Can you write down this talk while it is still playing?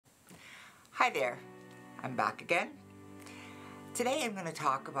Hi there, I'm back again. Today I'm going to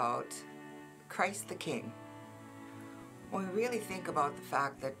talk about Christ the King. When we really think about the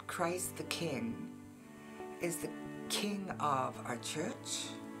fact that Christ the King is the King of our church,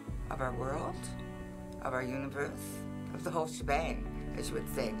 of our world, of our universe, of the whole shebang, as you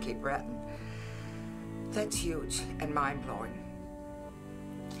would say in Cape Breton, that's huge and mind-blowing.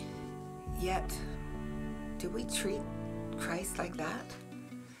 Yet, do we treat Christ like that?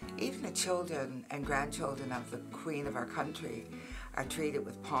 Even the children and grandchildren of the Queen of our country are treated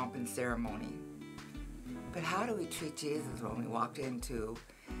with pomp and ceremony. But how do we treat Jesus when we walk into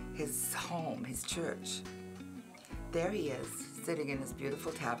his home, his church? There he is, sitting in his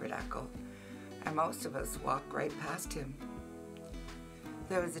beautiful tabernacle, and most of us walk right past him.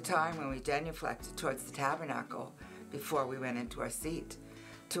 There was a time when we genuflected towards the tabernacle before we went into our seat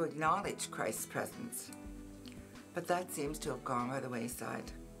to acknowledge Christ's presence. But that seems to have gone by the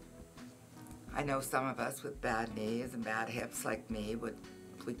wayside. I know some of us with bad knees and bad hips like me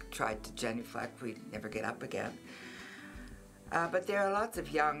we tried to genuflect, we'd never get up again. But there are lots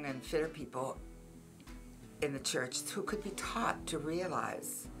of young and fitter people in the church who could be taught to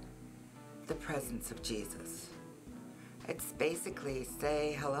realize the presence of Jesus. It's basically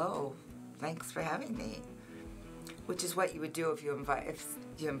say, hello, thanks for having me, which is what you would do if you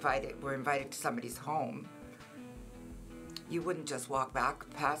were invited to somebody's home. You wouldn't just walk back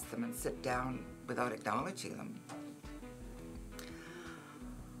past them and sit down without acknowledging them.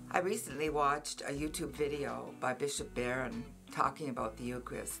 I recently watched a YouTube video by Bishop Barron talking about the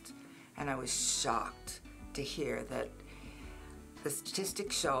Eucharist, and I was shocked to hear that the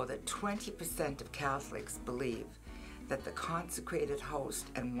statistics show that 20% of Catholics believe that the consecrated host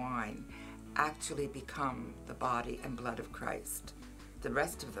and wine actually become the body and blood of Christ. The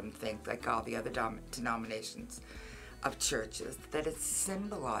rest of them think, like all the other denominations of churches, that it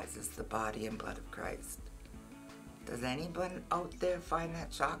symbolizes the body and blood of Christ. Does anyone out there find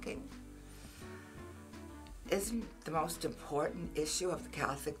that shocking? Isn't the most important issue of the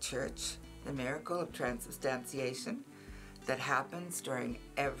Catholic Church the miracle of transubstantiation that happens during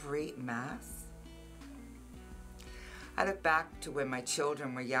every Mass? I look back to when my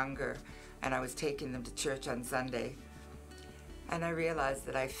children were younger and I was taking them to church on Sunday, and I realized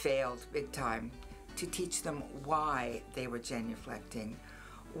that I failed big time to teach them why they were genuflecting,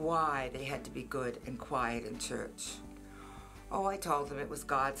 why they had to be good and quiet in church. Oh, I told them it was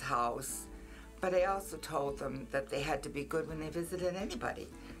God's house, but I also told them that they had to be good when they visited anybody.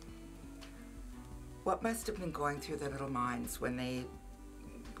 What must have been going through their little minds when they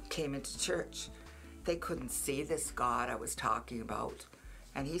came into church? They couldn't see this God I was talking about,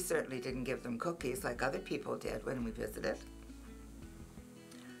 and he certainly didn't give them cookies like other people did when we visited.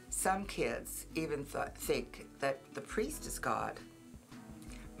 Some kids even think that the priest is God.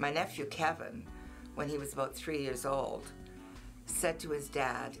 My nephew Kevin, when he was about 3 years old, said to his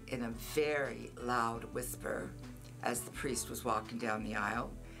dad in a very loud whisper as the priest was walking down the aisle,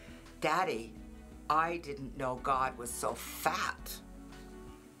 "Daddy, I didn't know God was so fat."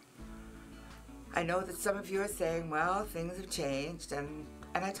 I know that some of you are saying, well, things have changed, and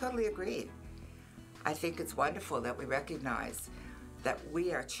I totally agree. I think it's wonderful that we recognize that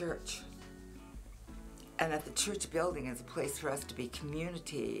we are church, and that the church building is a place for us to be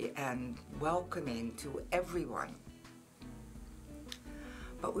community and welcoming to everyone.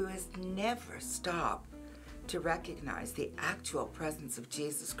 But we must never stop to recognize the actual presence of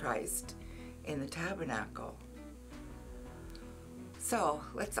Jesus Christ in the tabernacle. So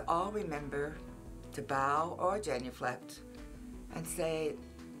let's all remember to bow or genuflect and say,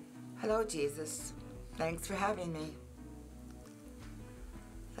 "Hello, Jesus, thanks for having me."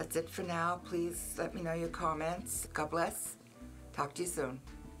 That's it for now. Please let me know your comments. God bless. Talk to you soon.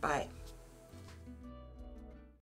 Bye.